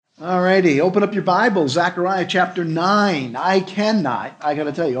All righty, open up your Bible, Zechariah chapter 9. I cannot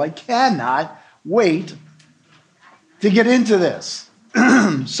wait to get into this.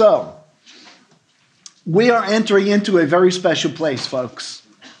 So, we are entering into a very special place, folks.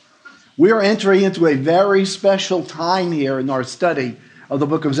 We are entering into a very special time here in our study of the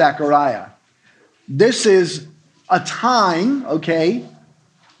book of Zechariah. This is a time,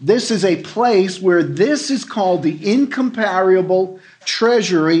 this is a place where this is called the incomparable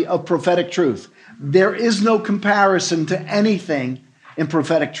treasury of prophetic truth. There is no comparison to anything in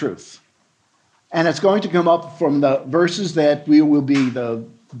prophetic truth. And it's going to come up from the verses that the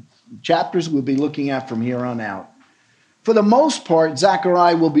chapters we'll be looking at from here on out. For the most part,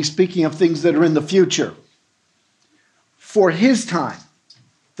 Zechariah will be speaking of things that are in the future for his time.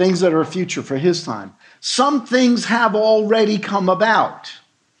 Things that are future for his time. Some things have already come about.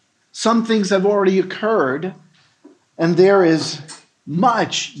 Some things have already occurred. And there is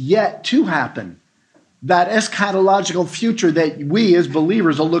much yet to happen. That eschatological future that we as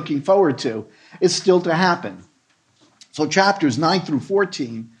believers are looking forward to is still to happen. So chapters 9 through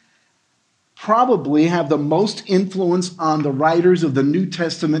 14 probably have the most influence on the writers of the New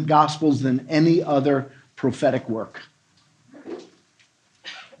Testament Gospels than any other prophetic work.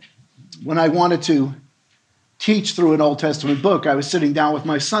 When I wanted to teach through an Old Testament book, I was sitting down with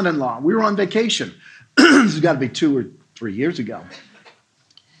my son-in-law. We were on vacation. This has got to be 2 or 3 years ago.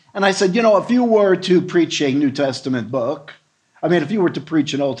 And I said, if you were to preach a New Testament book, if you were to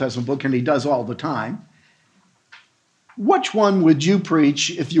preach an Old Testament book, and he does all the time, which one would you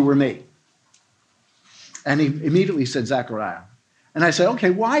preach if you were me? And he immediately said Zechariah. And I said, okay,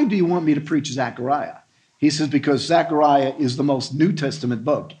 why do you want me to preach Zechariah? He says, because Zechariah is the most New Testament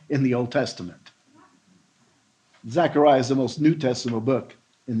book in the Old Testament. Zechariah is the most New Testament book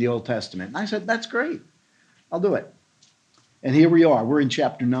in the Old Testament. And I said, that's great. I'll do it. And here we are. We're in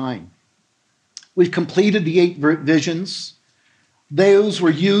chapter 9. We've completed the 8 visions. Those were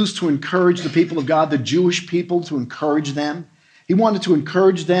used to encourage the people of God, the Jewish people, to encourage them. He wanted to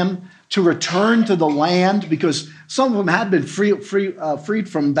encourage them to return to the land because some of them had been freed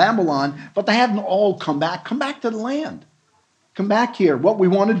from Babylon, but they hadn't all come back. Come back to the land. Come back here. What we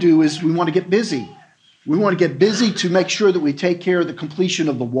want to do is we want to get busy. We want to get busy to make sure that we take care of the completion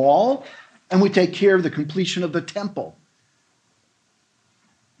of the wall and we take care of the completion of the temple.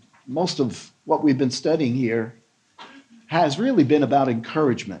 Most of what we've been studying here has really been about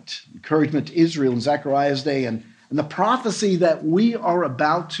encouragement. Encouragement to Israel in Zechariah's day. And the prophecy that we are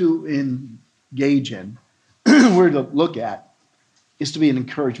about to engage in, we're to look at, is to be an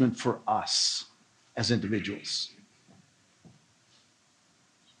encouragement for us as individuals.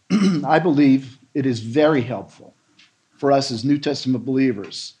 I believe it is very helpful for us as New Testament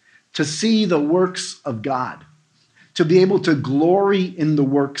believers to see the works of God, to be able to glory in the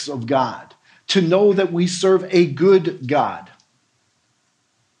works of God, to know that we serve a good God,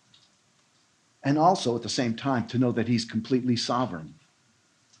 and also at the same time to know that he's completely sovereign.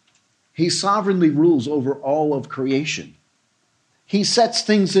 He sovereignly rules over all of creation. He sets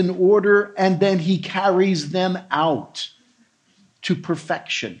things in order and then he carries them out to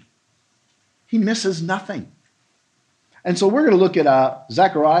perfection. He misses nothing. And so we're going to look at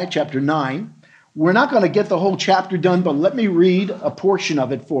Zechariah chapter 9. We're not going to get the whole chapter done, but let me read a portion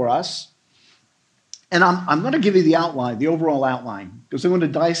of it for us. And I'm going to give you the outline, the overall outline, because I'm going to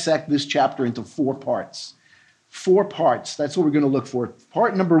dissect this chapter into 4 parts. 4 parts, that's what we're going to look for.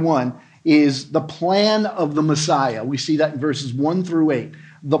 Part number 1 is the plan of the Messiah. We see that in verses 1 through 8.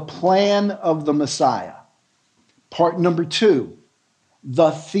 The plan of the Messiah. Part number 2,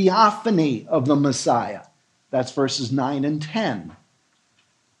 the theophany of the Messiah. That's verses 9 and 10.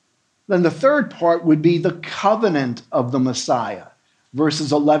 Then the third part would be the covenant of the Messiah,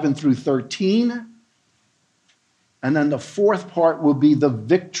 verses 11 through 13. And then the fourth part will be the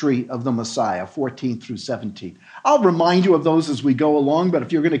victory of the Messiah, 14 through 17. I'll remind you of those as we go along, but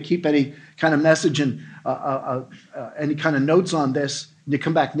if you're going to keep any kind of message and any kind of notes on this, and you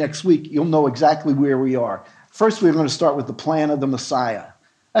come back next week, you'll know exactly where we are. First, we're going to start with the plan of the Messiah.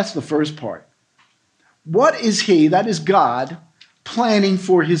 That's the first part. What is he, that is God, planning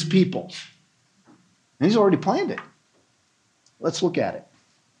for his people? And he's already planned it. Let's look at it.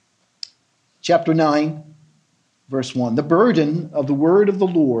 Chapter 9. Verse 1, the burden of the word of the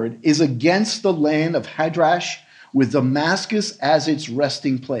Lord is against the land of Hadrash with Damascus as its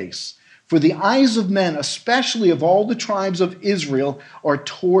resting place. For the eyes of men, especially of all the tribes of Israel, are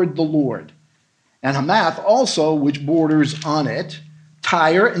toward the Lord. And Hamath also, which borders on it,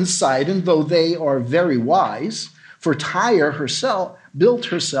 Tyre and Sidon, though they are very wise, For Tyre herself built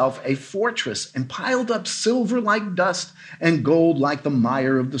herself a fortress and piled up silver like dust and gold like the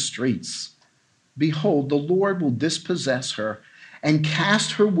mire of the streets. Behold, the Lord will dispossess her and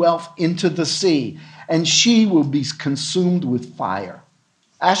cast her wealth into the sea, and she will be consumed with fire.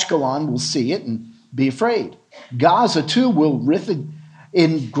 Ashkelon will see it and be afraid. Gaza too will writhe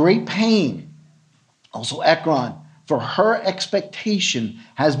in great pain. Also Ekron, for her expectation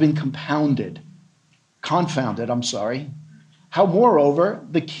has been confounded. How moreover,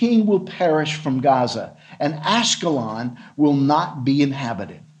 the king will perish from Gaza, and Ashkelon will not be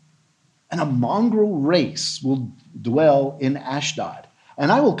inhabited. And a mongrel race will dwell in Ashdod.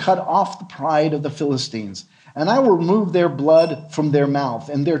 And I will cut off the pride of the Philistines, and I will remove their blood from their mouth,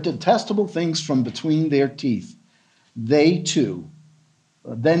 and their detestable things from between their teeth. They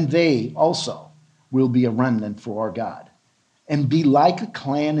also will be a remnant for our God, and be like a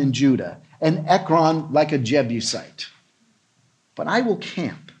clan in Judah, and Ekron like a Jebusite. But I will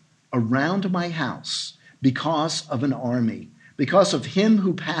camp around my house because of an army, because of him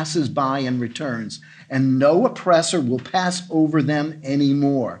who passes by and returns, and no oppressor will pass over them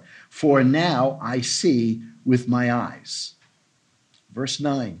anymore. For now I see with my eyes. Verse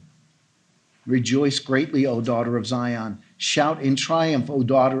 9. Rejoice greatly, O daughter of Zion. Shout in triumph, O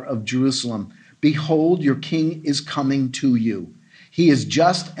daughter of Jerusalem. Behold, your king is coming to you. He is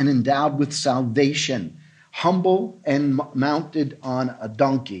just and endowed with salvation, humble and mounted on a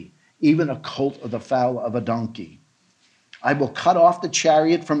donkey, even a colt of the foal of a donkey. I will cut off the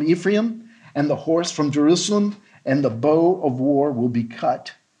chariot from Ephraim and the horse from Jerusalem, and the bow of war will be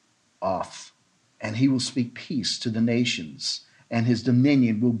cut off. And he will speak peace to the nations, and his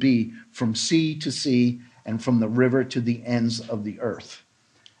dominion will be from sea to sea and from the river to the ends of the earth.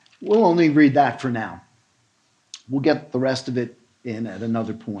 We'll only read that for now. We'll get the rest of it in at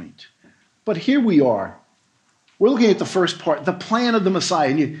another point. But here we are. We're looking at the first part, the plan of the Messiah.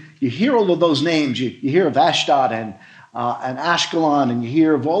 And you hear all of those names. You hear of Ashdod and Ashkelon, and you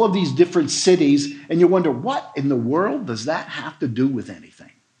hear of all of these different cities, and you wonder, what in the world does that have to do with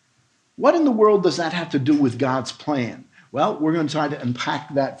anything? What in the world does that have to do with God's plan? Well, we're going to try to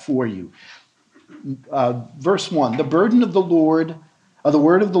unpack that for you. Verse 1, the burden of the word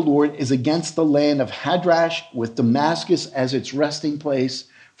of the Lord is against the land of Hadrash, with Damascus as its resting place.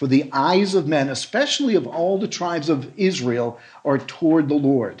 For the eyes of men, especially of all the tribes of Israel, are toward the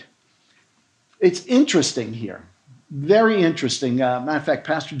Lord. It's interesting here. Very interesting. Matter of fact,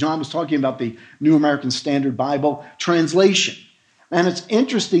 Pastor John was talking about the New American Standard Bible translation. And it's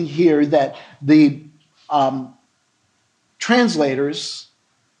interesting here that the translators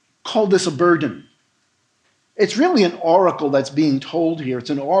call this a burden. It's really an oracle that's being told here. It's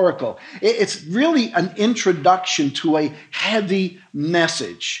an oracle. It's really an introduction to a heavy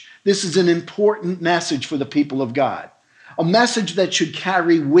message. This is an important message for the people of God. A message that should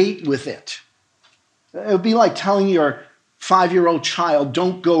carry weight with it. It would be like telling your 5-year-old child,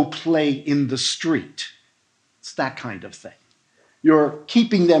 don't go play in the street. It's that kind of thing. You're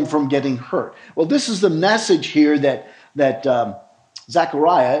keeping them from getting hurt. Well, this is the message here that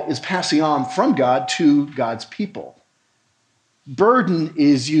Zechariah is passing on from God to God's people. Burden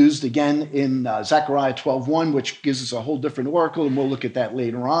is used again in Zechariah 12:1, which gives us a whole different oracle, and we'll look at that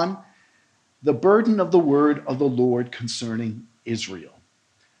later on. The burden of the word of the Lord concerning Israel.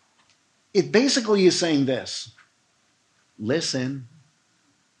 It basically is saying this: listen,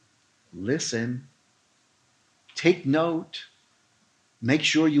 take note, make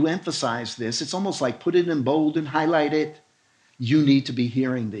sure you emphasize this. It's almost like put it in bold and highlight it. You need to be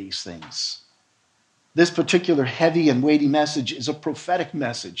hearing these things. This particular heavy and weighty message is a prophetic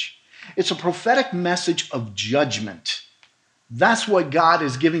message. It's a prophetic message of judgment. That's what God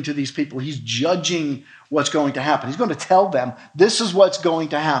is giving to these people. He's judging what's going to happen. He's going to tell them, this is what's going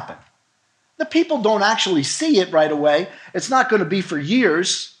to happen. The people don't actually see it right away. It's not going to be for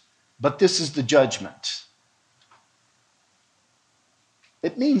years, but this is the judgment.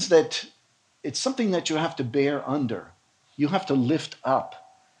 It means that it's something that you have to bear under. You have to lift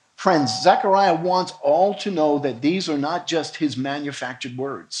up. Friends, Zechariah wants all to know that these are not just his manufactured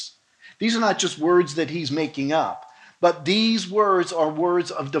words. These are not just words that he's making up, but these words are words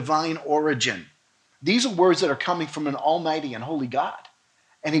of divine origin. These are words that are coming from an almighty and holy God,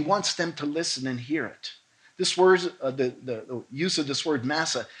 and he wants them to listen and hear it. This word, the use of this word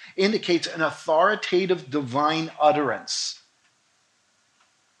massa, indicates an authoritative divine utterance,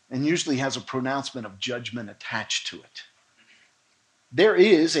 and usually has a pronouncement of judgment attached to it. There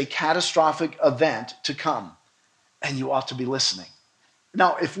is a catastrophic event to come, and you ought to be listening.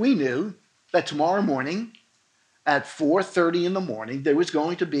 Now, if we knew that tomorrow morning at 4:30 in the morning, there was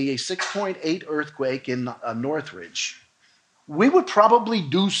going to be a 6.8 earthquake in Northridge, we would probably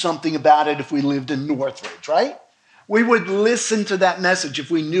do something about it if we lived in Northridge, right? We would listen to that message if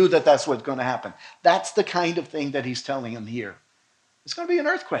we knew that that's what's going to happen. That's the kind of thing that he's telling them here. It's going to be an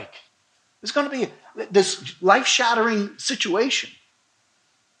earthquake. It's going to be this life-shattering situation.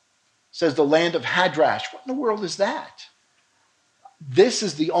 It says the land of Hadrash. What in the world is that? This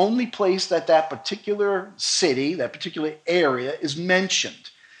is the only place that particular city, that particular area is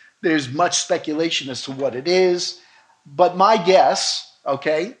mentioned. There's much speculation as to what it is, but my guess,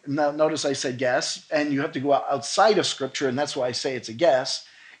 okay, now notice I said guess, and you have to go outside of Scripture, and that's why I say it's a guess,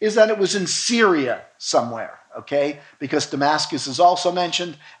 is that it was in Syria somewhere, okay, because Damascus is also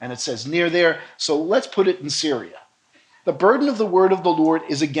mentioned, and it says near there, so let's put it in Syria. The burden of the word of the Lord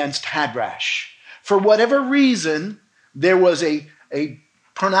is against Hadrash. For whatever reason, there was a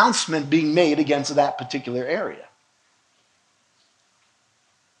pronouncement being made against that particular area.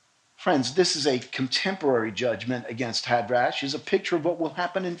 Friends, this is a contemporary judgment against Hadrash, is a picture of what will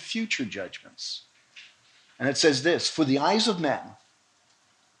happen in future judgments. And it says this, for the eyes of men,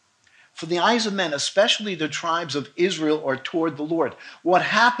 especially the tribes of Israel, are toward the Lord. What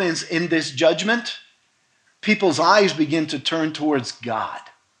happens in this judgment? People's eyes begin to turn towards God.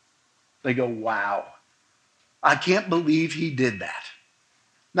 They go, wow, I can't believe he did that.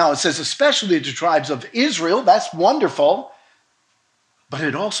 Now it says especially the tribes of Israel. That's wonderful. But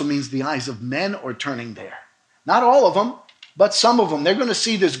it also means the eyes of men are turning there. Not all of them, but some of them. They're going to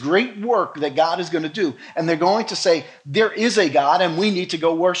see this great work that God is going to do. And they're going to say, there is a God and we need to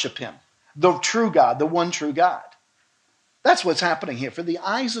go worship him. The true God, the one true God. That's what's happening here. For the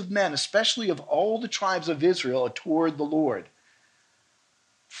eyes of men, especially of all the tribes of Israel, are toward the Lord.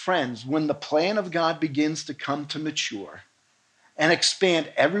 Friends, when the plan of God begins to come to mature and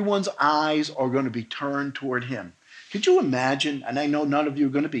expand, everyone's eyes are going to be turned toward him. Could you imagine, and I know none of you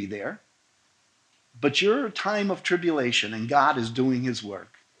are going to be there, but you're a time of tribulation and God is doing his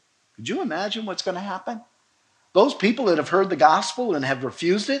work. Could you imagine what's going to happen? Those people that have heard the gospel and have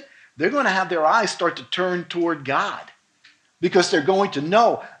refused it, they're going to have their eyes start to turn toward God because they're going to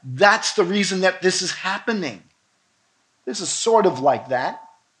know that's the reason that this is happening. This is sort of like that.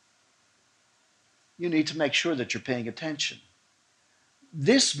 You need to make sure that you're paying attention.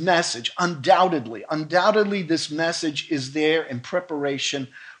 This message, undoubtedly, this message is there in preparation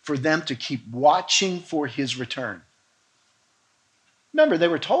for them to keep watching for his return. Remember, they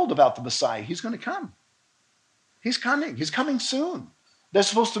were told about the Messiah. He's going to come. He's coming. He's coming soon. They're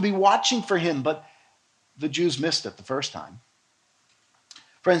supposed to be watching for him, but the Jews missed it the first time.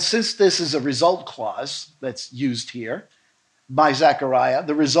 Friends, since this is a result clause that's used here by Zechariah,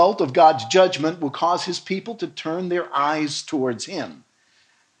 the result of God's judgment will cause his people to turn their eyes towards him.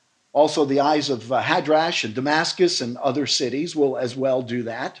 Also, the eyes of Hadrash and Damascus and other cities will as well do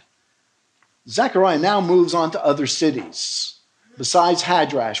that. Zechariah now moves on to other cities. Besides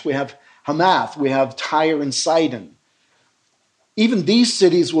Hadrash, we have Hamath, we have Tyre and Sidon. Even these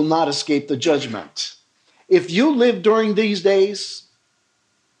cities will not escape the judgment. If you live during these days,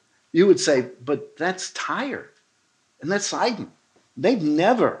 you would say, but that's Tyre and that's Sidon. They've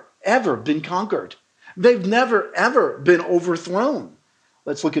never, ever been conquered. They've never, ever been overthrown.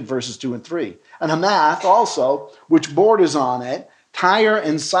 Let's look at verses 2 and 3. And Hamath also, which borders on it, Tyre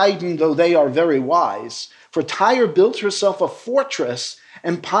and Sidon, though they are very wise. For Tyre built herself a fortress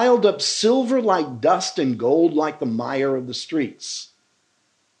and piled up silver like dust and gold like the mire of the streets.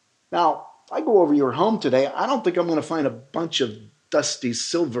 Now, if I go over your home today, I don't think I'm going to find a bunch of dusty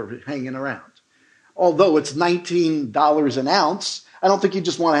silver hanging around. Although it's $19 an ounce, I don't think you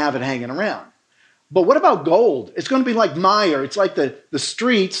just want to have it hanging around. But what about gold? It's going to be like mire. It's like the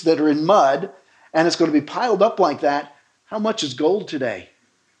streets that are in mud, and it's going to be piled up like that. How much is gold today?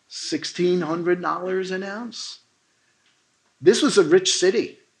 $1,600 an ounce? This was a rich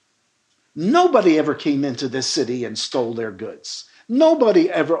city. Nobody ever came into this city and stole their goods. Nobody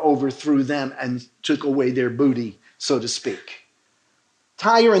ever overthrew them and took away their booty, so to speak.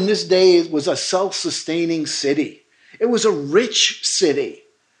 Tyre in this day was a self-sustaining city. It was a rich city.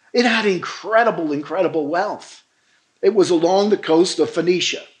 It had incredible, incredible wealth. It was along the coast of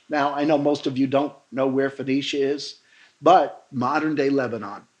Phoenicia. Now, I know most of you don't know where Phoenicia is, but modern-day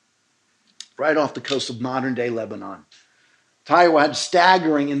Lebanon, right off the coast of modern-day Lebanon. Tyre had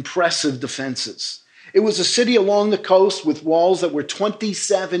staggering, impressive defenses. It was a city along the coast with walls that were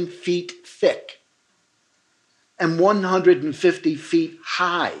 27 feet thick and 150 feet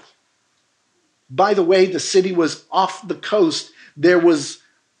high. By the way, the city was off the coast. There was,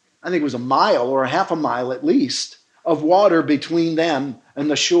 I think it was a mile or a half a mile at least, of water between them and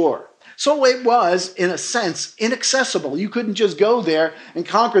the shore. So it was, in a sense, inaccessible. You couldn't just go there and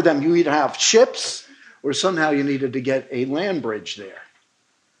conquer them. You either have ships or somehow you needed to get a land bridge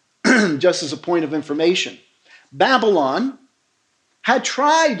there. Just as a point of information, Babylon had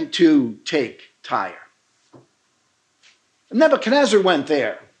tried to take Tyre. Nebuchadnezzar went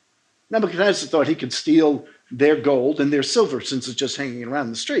there. Nebuchadnezzar thought he could steal their gold and their silver since it's just hanging around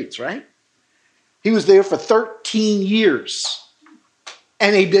the streets, right? He was there for 13 years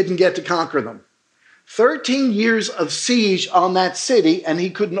and he didn't get to conquer them. 13 years of siege on that city and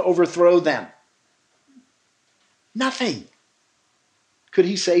he couldn't overthrow them. Nothing could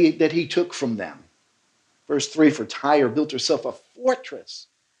he say that he took from them. Verse 3, for Tyre built herself a fortress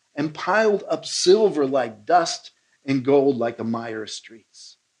and piled up silver like dust and gold like the mire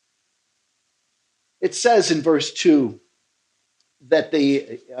streets. It says in verse 2 that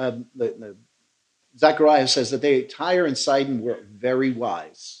Zechariah says that Tyre and Sidon were very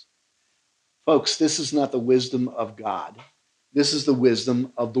wise. Folks, this is not the wisdom of God. This is the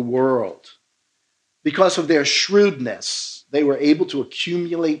wisdom of the world. Because of their shrewdness, they were able to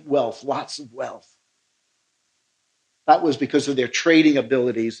accumulate wealth, lots of wealth. That was because of their trading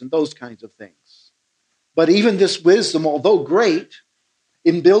abilities and those kinds of things. But even this wisdom, although great,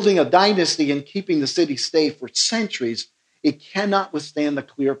 in building a dynasty and keeping the city safe for centuries, it cannot withstand the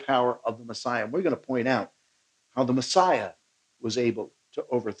clear power of the Messiah. And we're going to point out how the Messiah was able to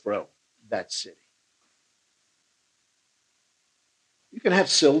overthrow that city. You can have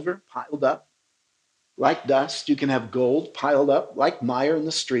silver piled up like dust. You can have gold piled up like mire in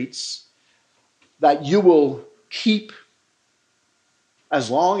the streets that you will keep as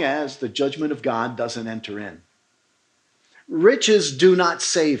long as the judgment of God doesn't enter in. Riches do not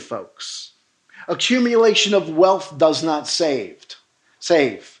save, folks. Accumulation of wealth does not save.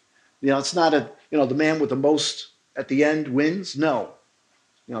 It's not the man with the most at the end wins. No.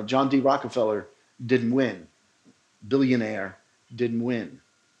 John D. Rockefeller didn't win. Billionaire didn't win.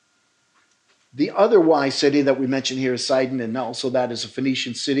 The other wise city that we mention here is Sidon, and also that is a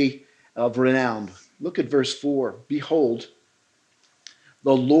Phoenician city of renown. Look at verse 4. Behold,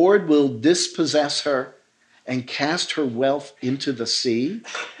 the Lord will dispossess her and cast her wealth into the sea,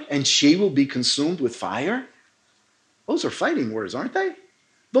 and she will be consumed with fire. Those are fighting words, aren't they?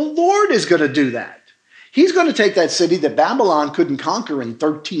 The Lord is going to do that. He's going to take that city that Babylon couldn't conquer in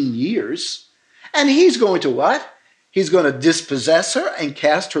 13 years, and he's going to what? He's going to dispossess her and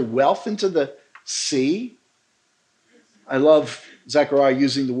cast her wealth into the sea. I love Zechariah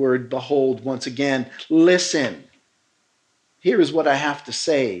using the word behold once again. Listen. Here is what I have to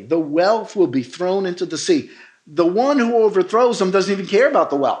say. The wealth will be thrown into the sea. The one who overthrows them doesn't even care about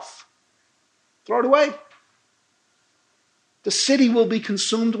the wealth. Throw it away. The city will be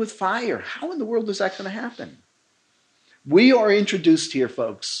consumed with fire. How in the world is that going to happen? We are introduced here,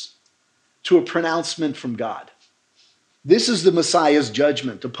 folks, to a pronouncement from God. This is the Messiah's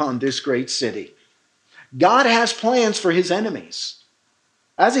judgment upon this great city. God has plans for his enemies.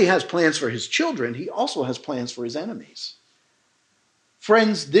 As he has plans for his children, he also has plans for his enemies.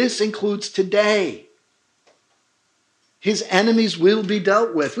 Friends, this includes today. His enemies will be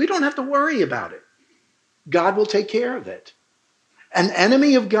dealt with. We don't have to worry about it. God will take care of it. An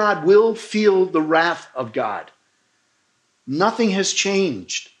enemy of God will feel the wrath of God. Nothing has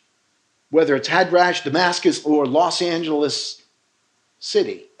changed. Whether it's Hadrash, Damascus, or Los Angeles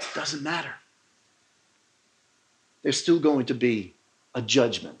City, it doesn't matter. There's still going to be a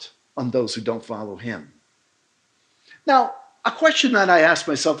judgment on those who don't follow him. Now, a question that I asked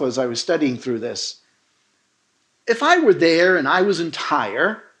myself as I was studying through this, if I were there and I was in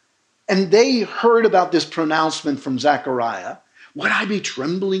Tyre and they heard about this pronouncement from Zechariah, would I be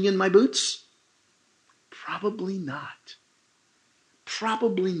trembling in my boots? Probably not.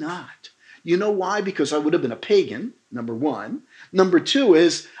 Probably not. You know why? Because I would have been a pagan, number one. Number two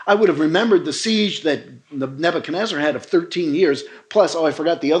is I would have remembered the siege that Nebuchadnezzar had of 13 years, plus, I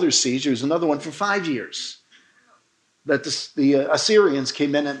forgot the other siege. There was another one for 5 years. That the Assyrians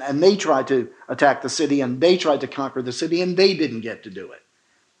came in and they tried to attack the city and they tried to conquer the city and they didn't get to do it.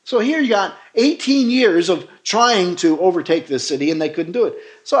 So here you got 18 years of trying to overtake this city and they couldn't do it.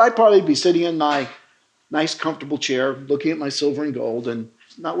 So I'd probably be sitting in my nice comfortable chair looking at my silver and gold and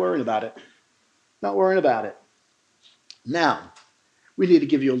not worrying about it. Not worrying about it. Now, we need to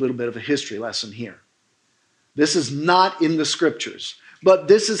give you a little bit of a history lesson here. This is not in the scriptures, but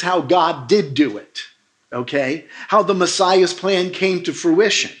this is how God did do it. Okay? How the Messiah's plan came to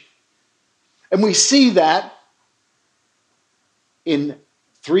fruition. And we see that in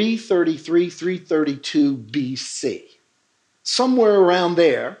 333, 332 BC. Somewhere around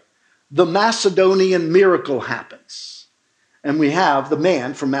there, the Macedonian miracle happens. And we have the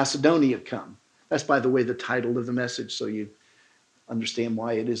man from Macedonia come. That's, by the way, the title of the message, so you understand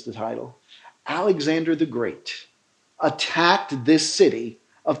why it is the title. Alexander the Great attacked this city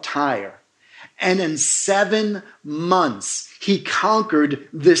of Tyre. And in 7 months, he conquered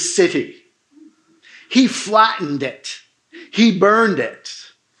this city. He flattened it. He burned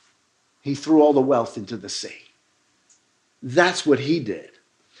it. He threw all the wealth into the sea. That's what he did.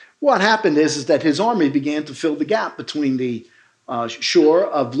 What happened is that his army began to fill the gap between the shore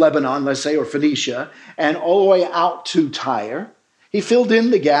of Lebanon, let's say, or Phoenicia, and all the way out to Tyre. He filled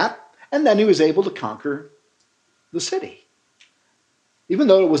in the gap, and then he was able to conquer the city. Even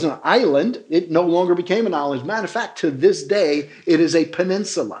though it was an island, it no longer became an island. As a matter of fact, to this day, it is a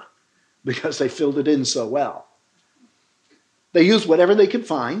peninsula because they filled it in so well. They used whatever they could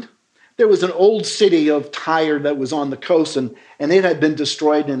find. There was an old city of Tyre that was on the coast, and it had been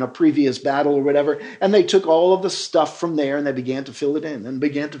destroyed in a previous battle or whatever. And they took all of the stuff from there, and they began to fill it in, and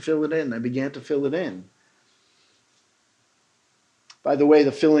began to fill it in, and began to fill it in. By the way,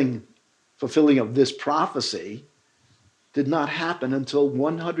 the fulfilling of this prophecy did not happen until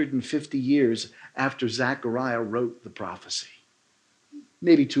 150 years after Zechariah wrote the prophecy.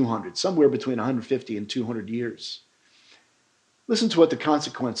 Maybe 200, somewhere between 150 and 200 years. Listen to what the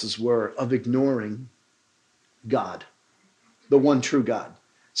consequences were of ignoring God, the one true God.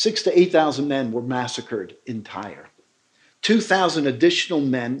 6,000 to 8,000 men were massacred in Tyre. 2,000 additional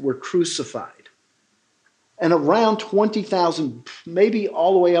men were crucified. And around 20,000, maybe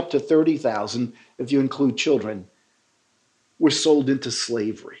all the way up to 30,000, if you include children, were sold into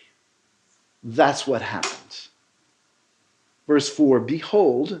slavery. That's what happened. Verse 4,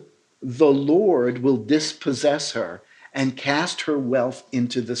 behold, the Lord will dispossess her and cast her wealth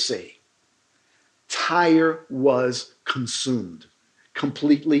into the sea. Tyre was consumed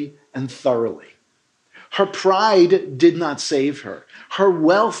completely and thoroughly. Her pride did not save her. Her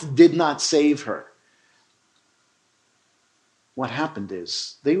wealth did not save her. What happened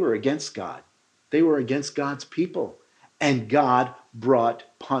is they were against God. They were against God's people. And God brought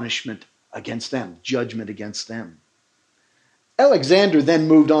punishment against them, judgment against them. Alexander then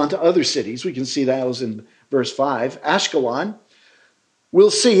moved on to other cities. We can see that was in verse 5. Ashkelon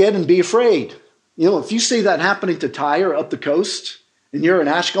will see it and be afraid. You know, if you see that happening to Tyre up the coast, and you're in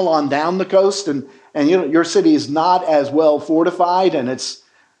Ashkelon down the coast, and you know your city is not as well fortified, and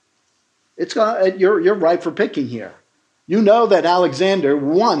you're ripe for picking here. You know that Alexander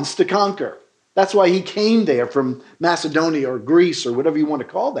wants to conquer. That's why he came there from Macedonia or Greece or whatever you want to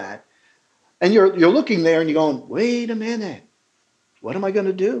call that. And you're looking there and you're going, wait a minute. What am I going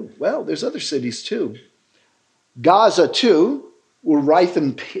to do? Well, there's other cities too. Gaza too were rife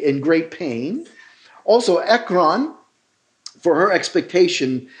in great pain. Also Ekron, for her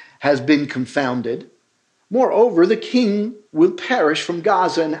expectation, has been confounded. Moreover, the king will perish from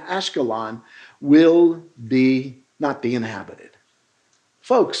Gaza, and Ashkelon will not be inhabited.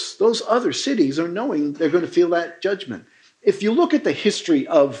 Folks, those other cities are knowing they're going to feel that judgment. If you look at the history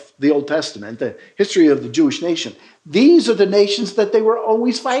of the Old Testament, the history of the Jewish nation, these are the nations that they were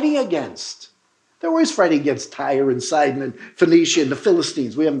always fighting against. They're always fighting against Tyre and Sidon and Phoenicia and the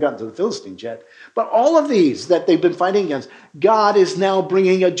Philistines. We haven't gotten to the Philistines yet. But all of these that they've been fighting against, God is now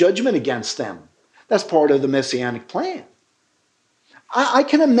bringing a judgment against them. That's part of the Messianic plan. I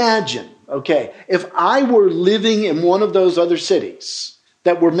can imagine, okay, if I were living in one of those other cities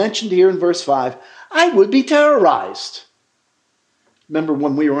that were mentioned here in verse 5, I would be terrorized. Remember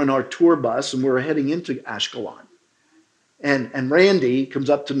when we were on our tour bus and we were heading into Ashkelon. And Randy comes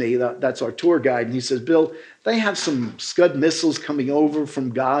up to me, that's our tour guide, and he says, Bill, they have some Scud missiles coming over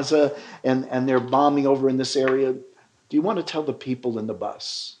from Gaza, and they're bombing over in this area. Do you want to tell the people in the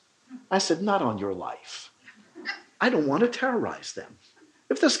bus? I said, not on your life. I don't want to terrorize them.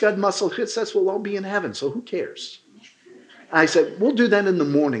 If the Scud missile hits us, we'll all be in heaven, so who cares? I said, we'll do that in the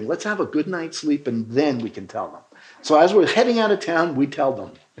morning. Let's have a good night's sleep, and then we can tell them. So as we're heading out of town, we tell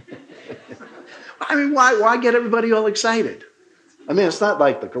them. I mean, why get everybody all excited? I mean, it's not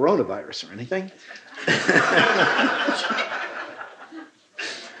like the coronavirus or anything.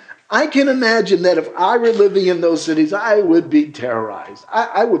 I can imagine that if I were living in those cities, I would be terrorized.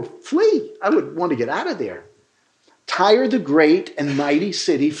 I would flee. I would want to get out of there. Tyre, the great and mighty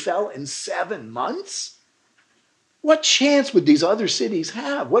city, fell in 7 months. What chance would these other cities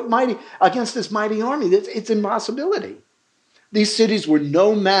have? Against this mighty army? It's an impossibility. These cities were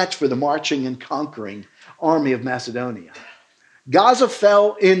no match for the marching and conquering army of Macedonia. Gaza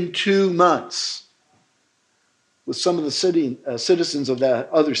fell in 2 months, with some of the citizens of the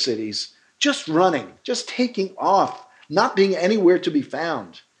other cities just running, just taking off, not being anywhere to be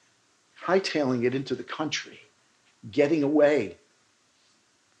found, hightailing it into the country. getting away.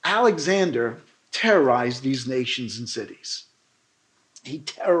 Alexander terrorized these nations and cities. He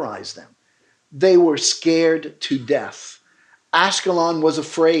terrorized them. They were scared to death. Ashkelon was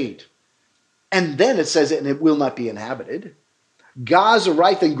afraid. And then it says, and it will not be inhabited. Gaza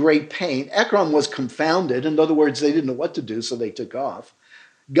rife in great pain. Ekron was confounded. In other words, they didn't know what to do, so they took off.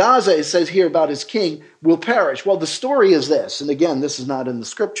 Gaza, it says here about his king, will perish. Well, the story is this, and again, this is not in the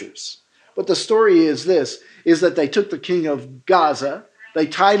scriptures, but the story is this, is that they took the king of Gaza, they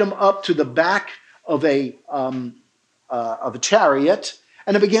tied him up to the back of a chariot,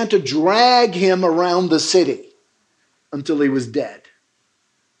 and they began to drag him around the city until he was dead.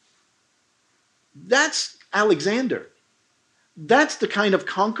 That's Alexander. That's the kind of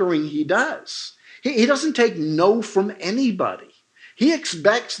conquering he does. He doesn't take no from anybody. He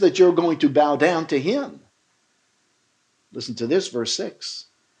expects that you're going to bow down to him. Listen to this, verse 6.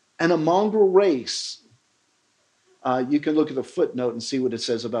 And a mongrel race, you can look at the footnote and see what it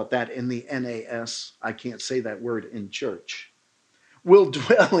says about that in the NAS. I can't say that word in church. Will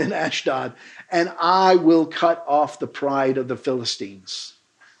dwell in Ashdod, and I will cut off the pride of the Philistines.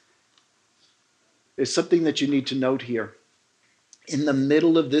 There's something that you need to note here. In the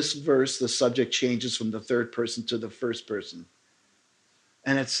middle of this verse, the subject changes from the third person to the first person.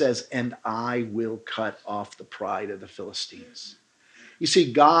 And it says, and I will cut off the pride of the Philistines. You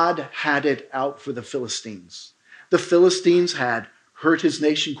see, God had it out for the Philistines. The Philistines had hurt his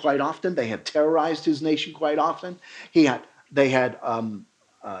nation quite often. They had terrorized his nation quite often. They had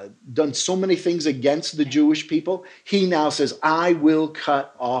done so many things against the Jewish people. He now says, I will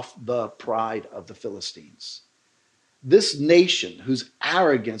cut off the pride of the Philistines. This nation, whose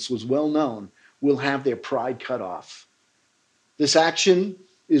arrogance was well known, will have their pride cut off. This action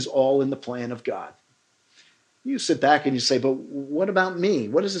is all in the plan of God. You sit back and you say, but what about me?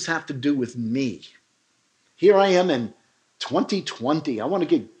 What does this have to do with me? Here I am in 2020. I want to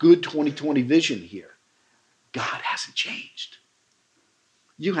get good 2020 vision here. God hasn't changed.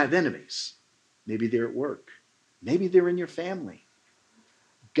 You have enemies. Maybe they're at work. Maybe they're in your family.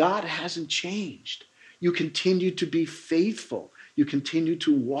 God hasn't changed. You continue to be faithful. You continue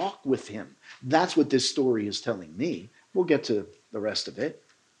to walk with him. That's what this story is telling me. We'll get to the rest of it.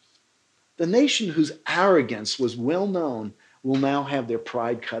 The nation whose arrogance was well known will now have their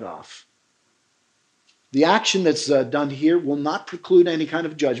pride cut off. The action that's done here will not preclude any kind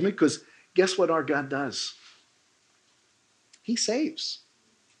of judgment, because guess what our God does? He saves,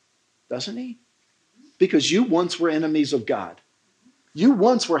 doesn't he? Because you once were enemies of God. You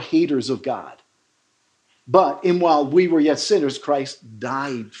once were haters of God. But while we were yet sinners, Christ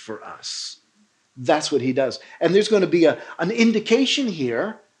died for us. That's what he does. And there's going to be an indication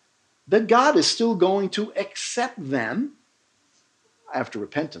here that God is still going to accept them, after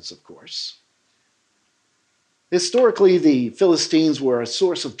repentance, of course. Historically, the Philistines were a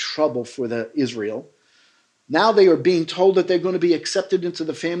source of trouble for Israel. Now they are being told that they're going to be accepted into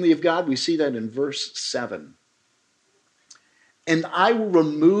the family of God. We see that in verse 7. And I will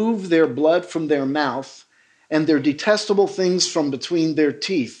remove their blood from their mouth and their detestable things from between their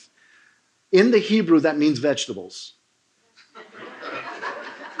teeth. In the Hebrew, that means vegetables.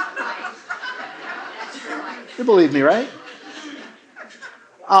 You believe me, right?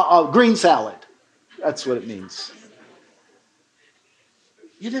 Green salad. That's what it means.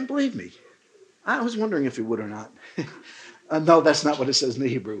 You didn't believe me. I was wondering if you would or not. No, that's not what it says in the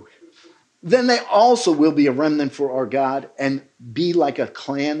Hebrew. Then they also will be a remnant for our God and be like a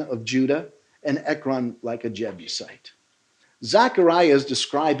clan of Judah, and Ekron like a Jebusite. Zechariah is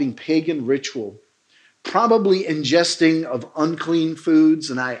describing pagan ritual, probably ingesting of unclean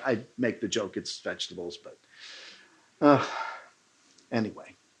foods, and I make the joke it's vegetables, but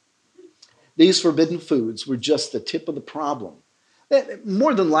anyway. These forbidden foods were just the tip of the problem.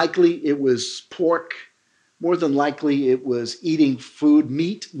 More than likely it was pork. More than likely it was eating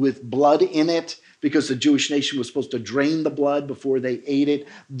meat with blood in it, because the Jewish nation was supposed to drain the blood before they ate it,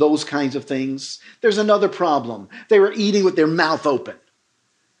 those kinds of things. There's another problem. They were eating with their mouth open.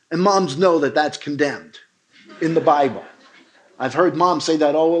 And moms know that that's condemned in the Bible. I've heard moms say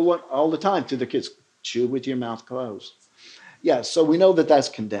that all the time to their kids. Chew with your mouth closed. Yeah, so we know that that's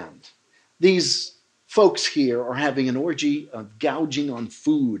condemned. These folks here are having an orgy of gouging on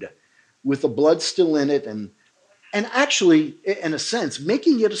food with the blood still in it, and actually, in a sense,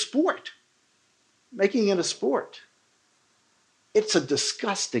 making it a sport. Making it a sport. It's a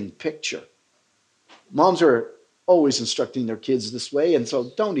disgusting picture. Moms are always instructing their kids this way, and so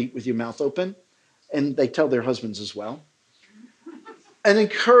don't eat with your mouth open. And they tell their husbands as well. An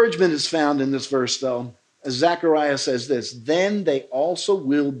encouragement is found in this verse, though, as Zechariah says this, then they also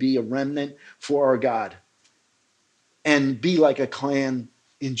will be a remnant for our God. and be like a clan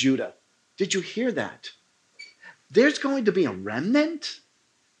in Judah. Did you hear that? There's going to be a remnant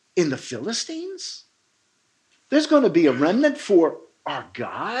in the Philistines? There's going to be a remnant for our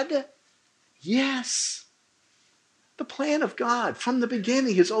God? Yes. The plan of God from the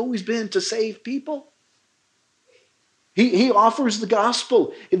beginning has always been to save people. He offers the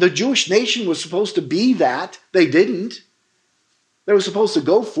gospel. The Jewish nation was supposed to be that. They didn't. They were supposed to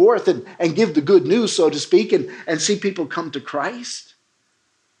go forth and give the good news, so to speak, and see people come to Christ,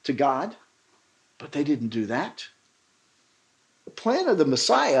 to God. But they didn't do that. The plan of the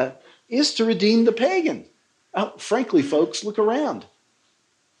Messiah is to redeem the pagan. Frankly, folks, look around.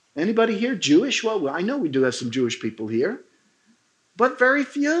 Anybody here Jewish? Well, I know we do have some Jewish people here, but very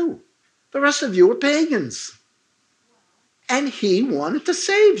few. The rest of you are pagans. And he wanted to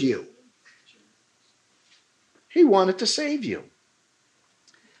save you. He wanted to save you.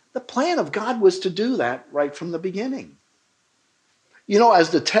 The plan of God was to do that right from the beginning. You know, as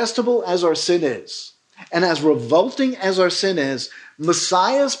detestable as our sin is, and as revolting as our sin is,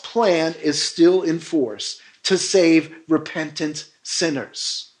 Messiah's plan is still in force to save repentant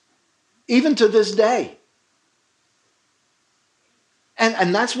sinners, even to this day.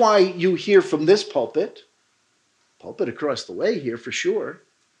 And that's why you hear from this pulpit across the way here for sure,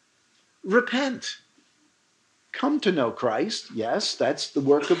 repent. Come to know Christ. Yes, that's the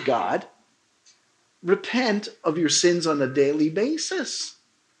work of God. Repent of your sins on a daily basis.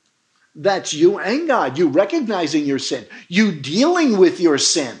 That's you and God. You recognizing your sin. You dealing with your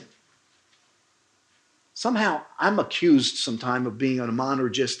sin. Somehow, I'm accused sometime of being a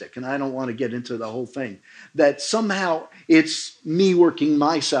monergistic, and I don't want to get into the whole thing, that somehow it's me working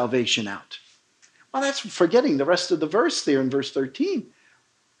my salvation out. Well, that's forgetting the rest of the verse there in verse 13.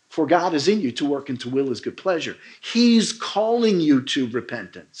 For God is in you to work and to will his good pleasure. He's calling you to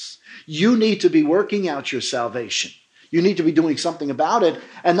repentance. You need to be working out your salvation. You need to be doing something about it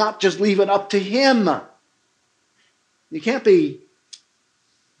and not just leave it up to him. You can't be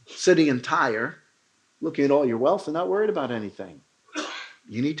sitting in Tyre, looking at all your wealth and not worried about anything.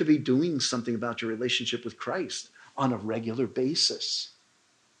 You need to be doing something about your relationship with Christ on a regular basis.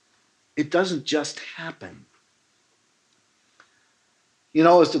 It doesn't just happen. You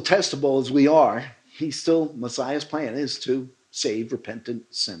know, as detestable as we are, Messiah's plan is to save repentant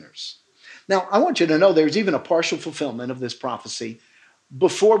sinners. Now, I want you to know there's even a partial fulfillment of this prophecy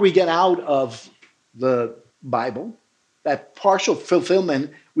before we get out of the Bible. That partial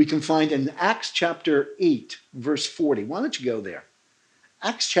fulfillment we can find in Acts chapter 8, verse 40. Why don't you go there?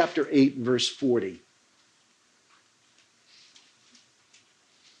 Acts chapter 8, verse 40.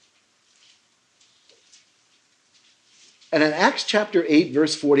 And in Acts chapter 8,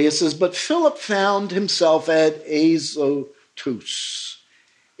 verse 40, it says, But Philip found himself at Azotus.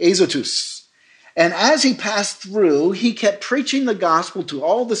 And as he passed through, he kept preaching the gospel to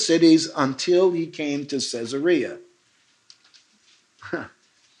all the cities until he came to Caesarea.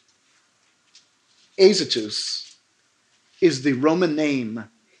 Azotus is the Roman name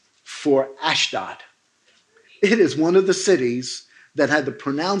for Ashdod. It is one of the cities that had the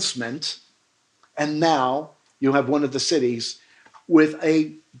pronouncement, and now you have one of the cities with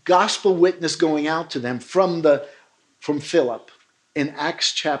a gospel witness going out to them from Philip in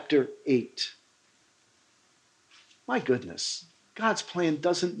Acts chapter 8. My goodness, God's plan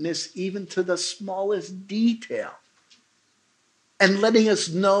doesn't miss even to the smallest detail. And letting us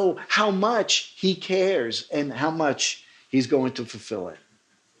know how much he cares and how much he's going to fulfill it.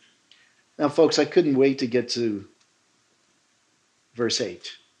 Now, folks, I couldn't wait to get to verse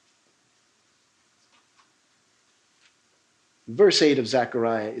 8. Verse 8 of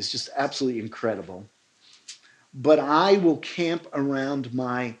Zechariah is just absolutely incredible. But I will camp around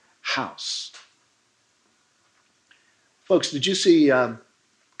my house. Folks, did you see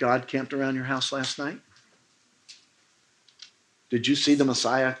God camped around your house last night? Did you see the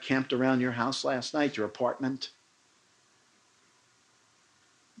Messiah camped around your house last night, your apartment?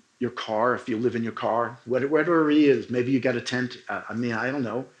 Your car, if you live in your car, whatever it is. Maybe you got a tent. I don't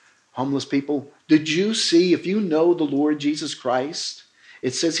know. Homeless people. Did you see, if you know the Lord Jesus Christ,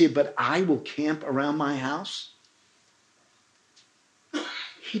 it says here, but I will camp around my house?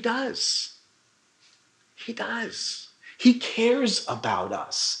 He does. He does. He cares about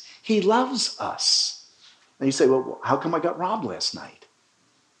us. He loves us. And you say, well, how come I got robbed last night?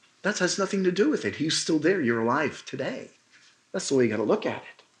 That has nothing to do with it. He's still there. You're alive today. That's the way you got to look at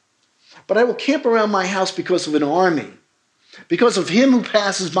it. But I will camp around my house because of an army, because of him who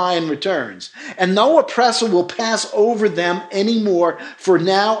passes by and returns. And no oppressor will pass over them anymore, for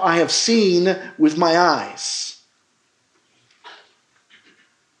now I have seen with my eyes.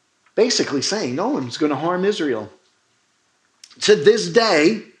 Basically saying no one's going to harm Israel To this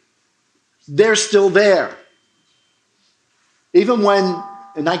day, they're still there. Even when,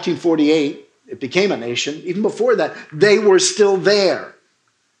 in 1948, it became a nation, even before that, they were still there.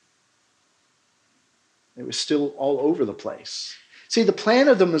 They were still all over the place. See, the plan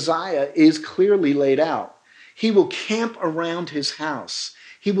of the Messiah is clearly laid out. He will camp around his house.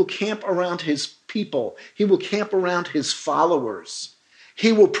 He will camp around his people. He will camp around his followers.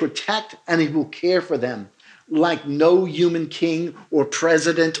 He will protect and he will care for them like no human king or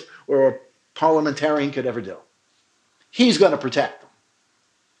president or parliamentarian could ever do. He's going to protect them.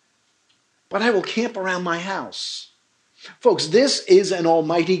 But I will camp around my house. Folks, this is an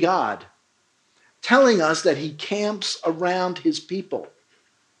almighty God telling us that he camps around his people.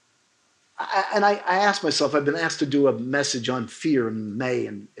 I asked myself, I've been asked to do a message on fear in May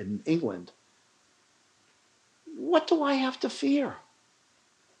in England. What do I have to fear?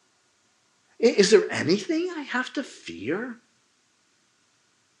 Is there anything I have to fear?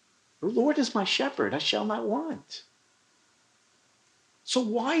 The Lord is my shepherd, I shall not want. So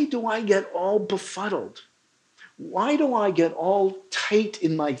why do I get all befuddled? Why do I get all tight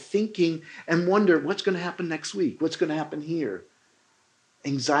in my thinking and wonder what's going to happen next week? What's going to happen here?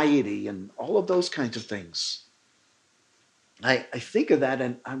 Anxiety and all of those kinds of things. I think of that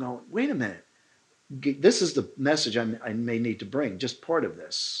and I'm going, wait a minute. This is the message I may need to bring, just part of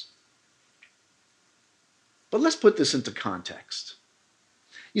this. But let's put this into context.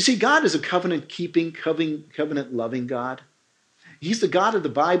 You see, God is a covenant-keeping, covenant-loving God. He's the God of the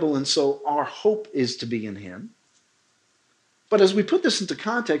Bible, and so our hope is to be in him. But as we put this into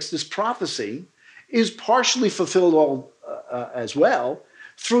context, this prophecy is partially fulfilled as well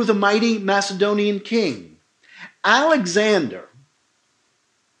through the mighty Macedonian king. Alexander,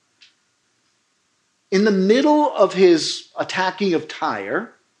 in the middle of his attacking of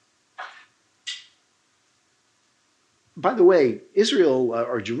Tyre, by the way, Israel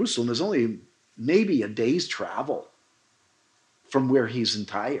or Jerusalem is only maybe a day's travel from where he's in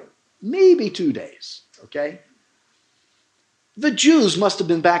Tyre. Maybe 2 days, okay? The Jews must have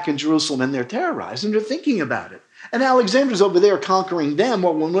been back in Jerusalem and they're terrorized and they're thinking about it. And Alexander's over there conquering them.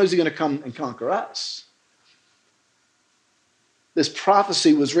 Well, when is he going to come and conquer us? This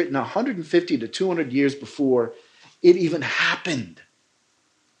prophecy was written 150 to 200 years before it even happened.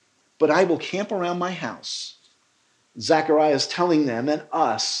 But I will camp around my house. Zechariah is telling them and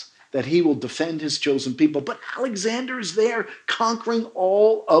us that he will defend his chosen people. But Alexander is there conquering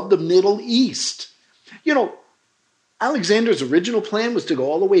all of the Middle East. You know, Alexander's original plan was to go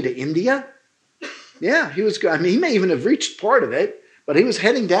all the way to India. Yeah, he may even have reached part of it, but he was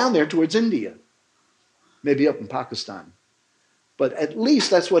heading down there towards India. Maybe up in Pakistan. But at least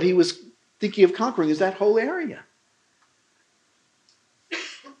that's what he was thinking of conquering, is that whole area.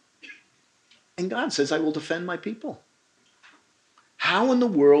 And God says, I will defend my people. How in the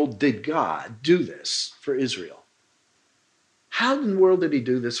world did God do this for Israel? How in the world did he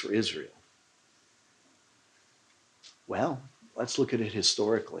do this for Israel? Well, let's look at it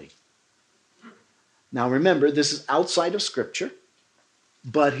historically. Now remember, this is outside of Scripture,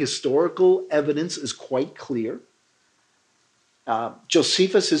 but historical evidence is quite clear.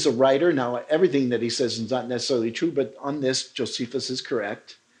 Josephus is a writer. Now, everything that he says is not necessarily true, but on this, Josephus is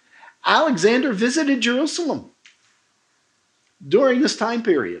correct. Alexander visited Jerusalem during this time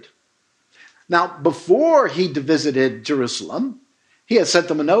period. Now, before he visited Jerusalem, he had sent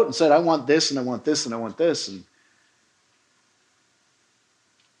them a note and said, I want this, and I want this, and I want this. And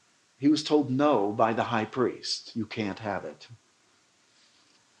he was told no by the high priest. You can't have it.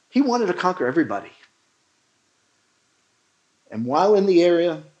 He wanted to conquer everybody. And while in the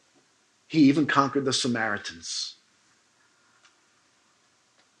area, he even conquered the Samaritans.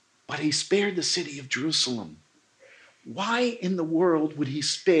 But he spared the city of Jerusalem. Why in the world would he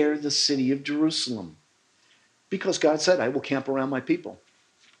spare the city of Jerusalem? Because God said, I will camp around my people.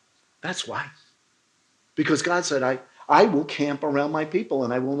 That's why. Because God said, I will camp around my people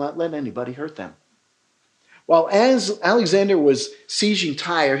and I will not let anybody hurt them. Well, as Alexander was sieging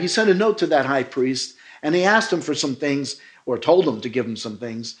Tyre, he sent a note to that high priest and he asked him for some things, or told him to give him some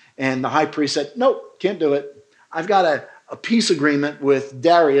things. And the high priest said, nope, can't do it. I've got a peace agreement with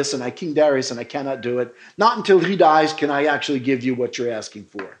Darius, and King Darius, and I cannot do it. Not until he dies can I actually give you what you're asking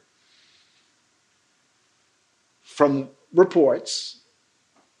for. From reports,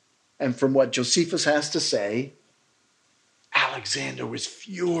 and from what Josephus has to say, Alexander was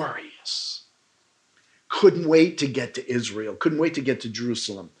furious. Couldn't wait to get to Israel, couldn't wait to get to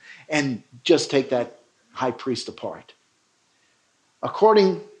Jerusalem, and just take that high priest apart.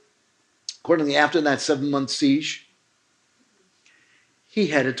 Accordingly, after that 7-month siege, he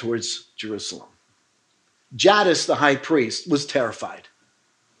headed towards Jerusalem. Jadis, the high priest, was terrified.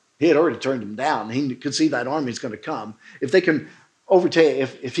 He had already turned him down. He could see that army's going to come. If they can overtake,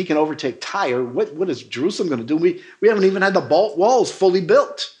 if he can overtake Tyre, what is Jerusalem going to do? We haven't even had the walls fully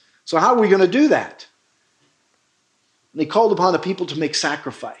built. So how are we going to do that? And they called upon the people to make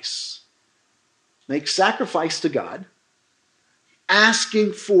sacrifice. Make sacrifice to God,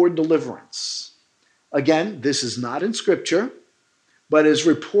 asking for deliverance. Again, this is not in Scripture, but it is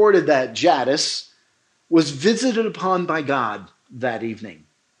reported that Jadis was visited upon by God that evening.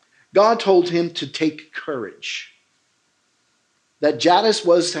 God told him to take courage. That Jadis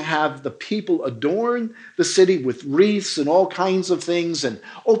was to have the people adorn the city with wreaths and all kinds of things and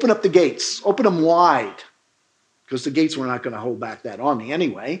open up the gates, open them wide, because the gates were not going to hold back that army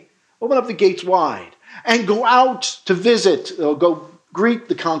anyway. Open up the gates wide and go out to visit, or go greet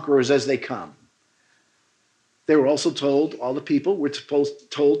the conquerors as they come. They were also told, all the people were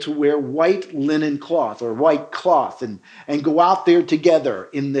told to wear white linen cloth or white cloth and go out there together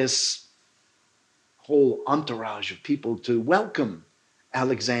in this whole entourage of people to welcome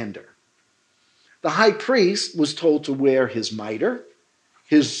Alexander. The high priest was told to wear his mitre,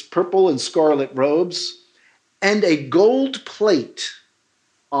 his purple and scarlet robes, and a gold plate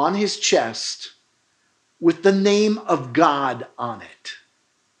on his chest with the name of God on it.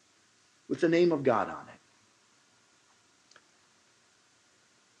 With the name of God on it.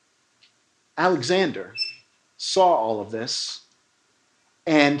 Alexander saw all of this,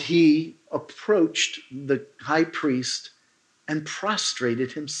 and he approached the high priest and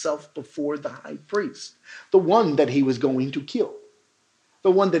prostrated himself before the high priest, the one that he was going to kill, the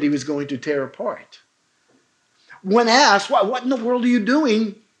one that he was going to tear apart. When asked, what in the world are you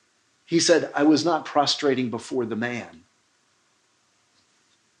doing? He said, I was not prostrating before the man.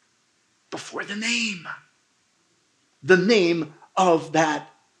 Before the name of that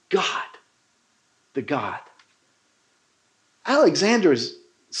God. The God. Alexander is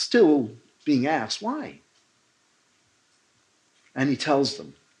still being asked, why? And he tells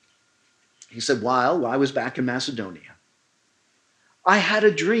them. He said, while I was back in Macedonia, I had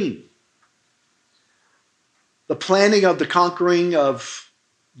a dream. The planning of the conquering of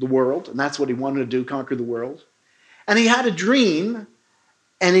the world, and that's what he wanted to do, conquer the world. And he had a dream,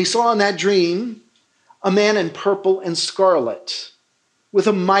 and he saw in that dream a man in purple and scarlet with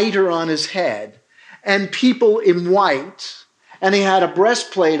a mitre on his head, and people in white, and he had a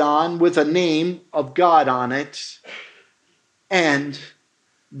breastplate on with a name of God on it. And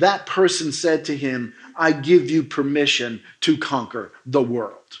that person said to him, I give you permission to conquer the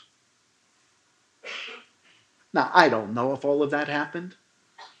world. Now, I don't know if all of that happened,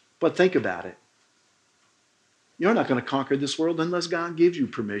 but think about it. You're not going to conquer this world unless God gives you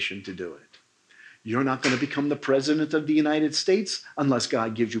permission to do it. You're not going to become the president of the United States unless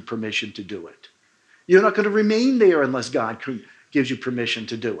God gives you permission to do it. You're not going to remain there unless God gives you permission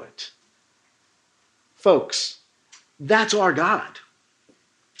to do it. Folks, that's our God.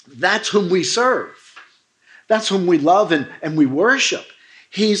 That's whom we serve. That's whom we love and we worship.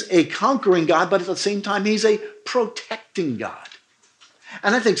 He's a conquering God, but at the same time, he's a protecting God.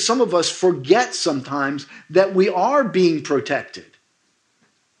 And I think some of us forget sometimes that we are being protected.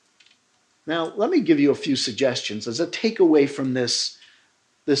 Now, let me give you a few suggestions as a takeaway from this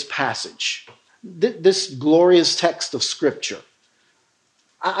passage. This glorious text of Scripture.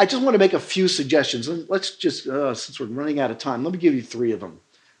 I just want to make a few suggestions. And let's just, since we're running out of time, let me give you 3 of them.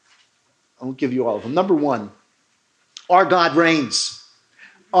 I won't give you all of them. Number 1, our God reigns.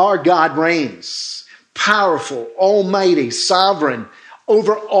 Our God reigns. Powerful, almighty, sovereign,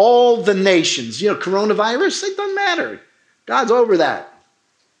 over all the nations. You know, coronavirus, it doesn't matter. God's over that.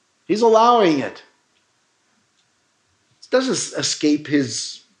 He's allowing it. It doesn't escape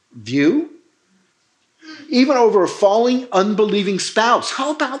his view. Even over a falling, unbelieving spouse.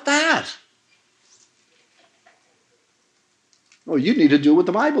 How about that? Well, you need to do what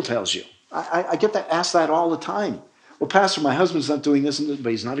the Bible tells you. I get asked that all the time. Well, Pastor, my husband's not doing this, but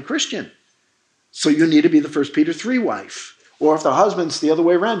he's not a Christian. So you need to be the 1 Peter 3 wife. Or if the husband's the other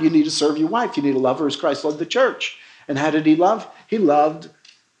way around, you need to serve your wife. You need to love her as Christ loved the church. And how did he love? He loved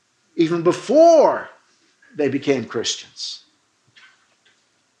even before they became Christians.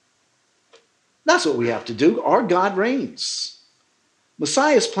 That's what we have to do. Our God reigns.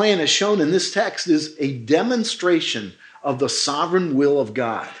 Messiah's plan, as shown in this text, is a demonstration of the sovereign will of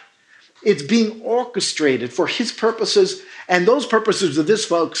God. It's being orchestrated for his purposes, and those purposes of this,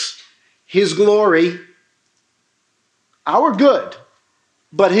 folks, his glory, our good,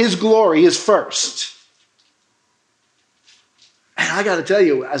 but his glory is first. And I got to tell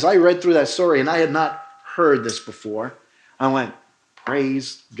you, as I read through that story, and I had not heard this before, I went,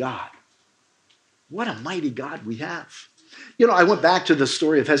 praise God. What a mighty God we have. You know, I went back to the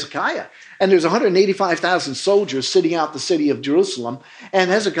story of Hezekiah, and there's 185,000 soldiers sitting out the city of Jerusalem, and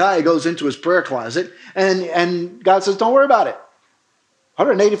Hezekiah goes into his prayer closet, and God says, don't worry about it.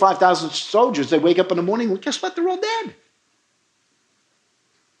 185,000 soldiers, they wake up in the morning, well, guess what? They're all dead.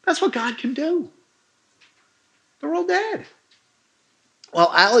 That's what God can do. They're all dead.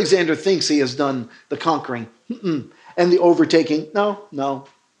 Well, Alexander thinks he has done the conquering and the overtaking. No,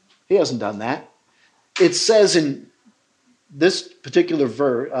 he hasn't done that. It says in this particular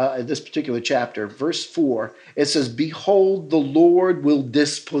this particular chapter, verse 4, it says, behold, the Lord will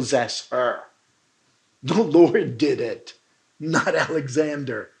dispossess her. The Lord did it, not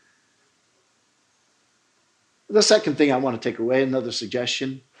Alexander. The second thing I want to take away, another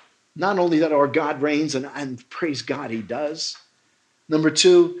suggestion, not only that our God reigns, and praise God he does. Number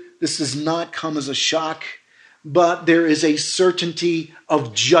two, this does not come as a shock, but there is a certainty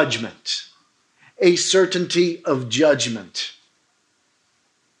of judgment. A certainty of judgment.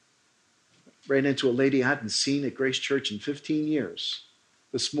 Ran into a lady I hadn't seen at Grace Church in 15 years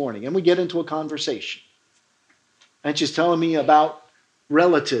this morning, and we get into a conversation. And she's telling me about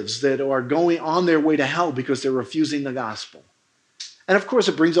relatives that are going on their way to hell because they're refusing the gospel. And of course,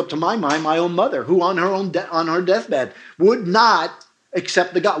 it brings up to my mind my own mother, who on her deathbed would not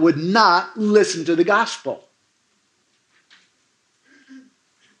accept the God, would not listen to the gospel.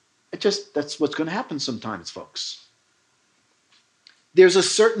 That's what's going to happen sometimes, folks. There's a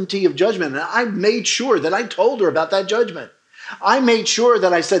certainty of judgment. And I made sure that I told her about that judgment. I made sure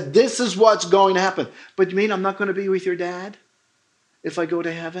that I said, this is what's going to happen. But you mean I'm not going to be with your dad if I go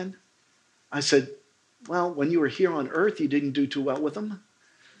to heaven? I said, well, when you were here on earth, you didn't do too well with him.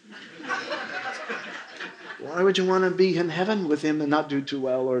 Why would you want to be in heaven with him and not do too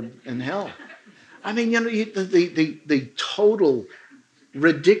well, or in hell? I mean, you know, the total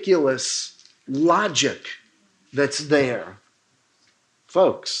ridiculous logic that's there.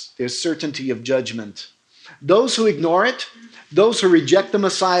 Folks, there's certainty of judgment. Those who ignore it, those who reject the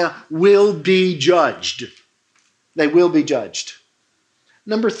Messiah will be judged. They will be judged.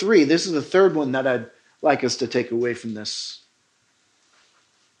 Number three, this is the third one that I'd like us to take away from this.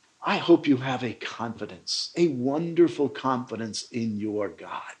 I hope you have a confidence, a wonderful confidence in your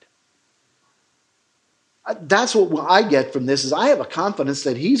God. That's what I get from this, is I have a confidence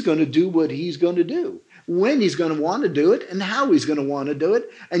that he's going to do what he's going to do, when he's going to want to do it, and how he's going to want to do it.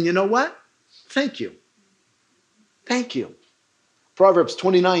 And you know what? Thank you. Thank you. Proverbs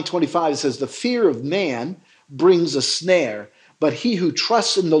 29:25 says, the fear of man brings a snare, but he who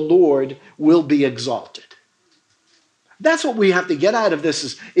trusts in the Lord will be exalted. That's what we have to get out of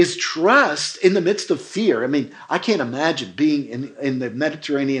this, is trust in the midst of fear. I mean, I can't imagine being in the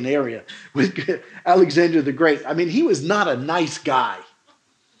Mediterranean area with Alexander the Great. I mean, he was not a nice guy.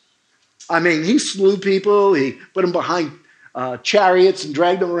 I mean, he slew people. He put them behind chariots and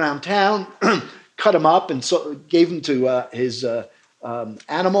dragged them around town, cut them up and gave them to his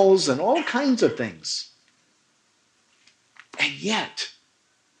animals and all kinds of things. And yet,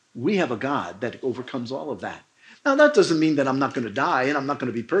 we have a God that overcomes all of that. Now, that doesn't mean that I'm not going to die and I'm not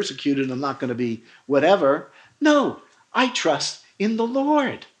going to be persecuted and I'm not going to be whatever. No, I trust in the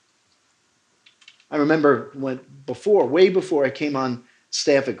Lord. I remember way before I came on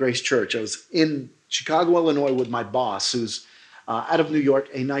staff at Grace Church, I was in Chicago, Illinois with my boss, who's out of New York,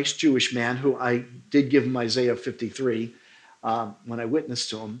 a nice Jewish man who I did give him Isaiah 53 when I witnessed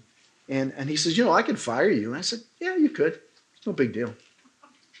to him. And he says, I could fire you. And I said, yeah, you could. It's no big deal.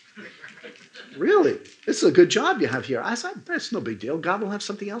 Really? This is a good job you have here. I said, that's no big deal. God will have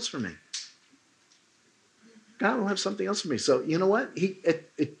something else for me. God will have something else for me. So you know what?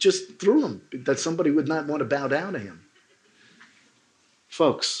 It just threw him that somebody would not want to bow down to him.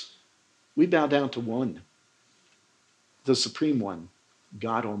 Folks, we bow down to one, the Supreme One,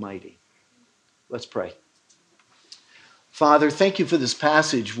 God Almighty. Let's pray. Father, thank you for this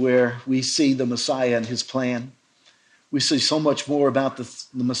passage where we see the Messiah and his plan. We see so much more about the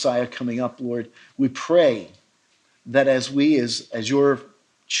Messiah coming up, Lord. We pray that as we, as your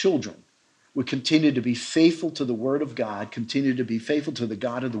children, would continue to be faithful to the Word of God, continue to be faithful to the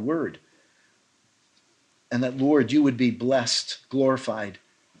God of the Word, and that, Lord, you would be blessed, glorified,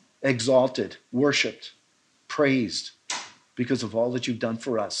 exalted, worshipped, praised because of all that you've done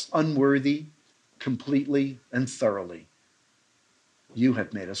for us, unworthy, completely, and thoroughly. You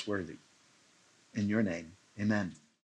have made us worthy. In your name, amen.